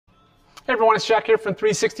Hey everyone, it's Jack here from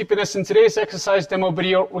 360 Fitness. In today's exercise demo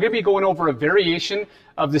video, we're going to be going over a variation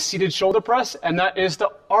of the seated shoulder press, and that is the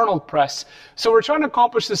Arnold press. So we're trying to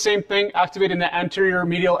accomplish the same thing, activating the anterior,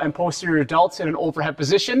 medial, and posterior delts in an overhead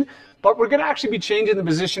position, but we're going to actually be changing the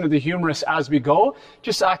position of the humerus as we go,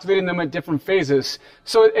 just activating them at different phases.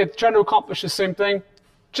 So it's trying to accomplish the same thing,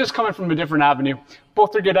 just coming from a different avenue.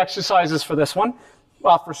 Both are good exercises for this one.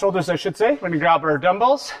 Well, for shoulders, I should say. We're going to grab our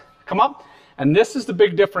dumbbells, come up. And this is the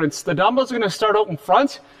big difference. The dumbbells are going to start out in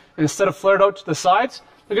front instead of flared out to the sides.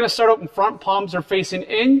 They're going to start out in front, palms are facing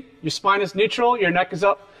in, your spine is neutral, your neck is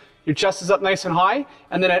up, your chest is up nice and high.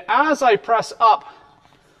 And then as I press up,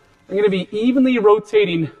 I'm going to be evenly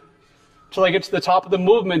rotating till I get to the top of the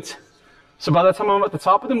movement. So by the time I'm at the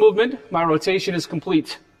top of the movement, my rotation is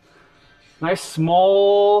complete. Nice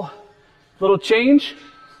small little change,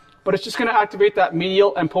 but it's just going to activate that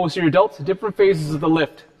medial and posterior delts, different phases of the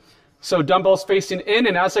lift. So dumbbells facing in,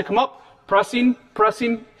 and as I come up, pressing,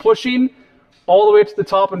 pushing, all the way to the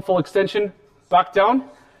top in full extension, back down.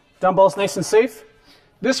 Dumbbells nice and safe.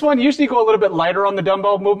 This one, usually go a little bit lighter on the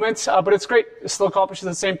dumbbell movements, but it's great. It still accomplishes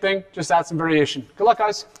the same thing, just add some variation. Good luck,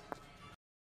 guys.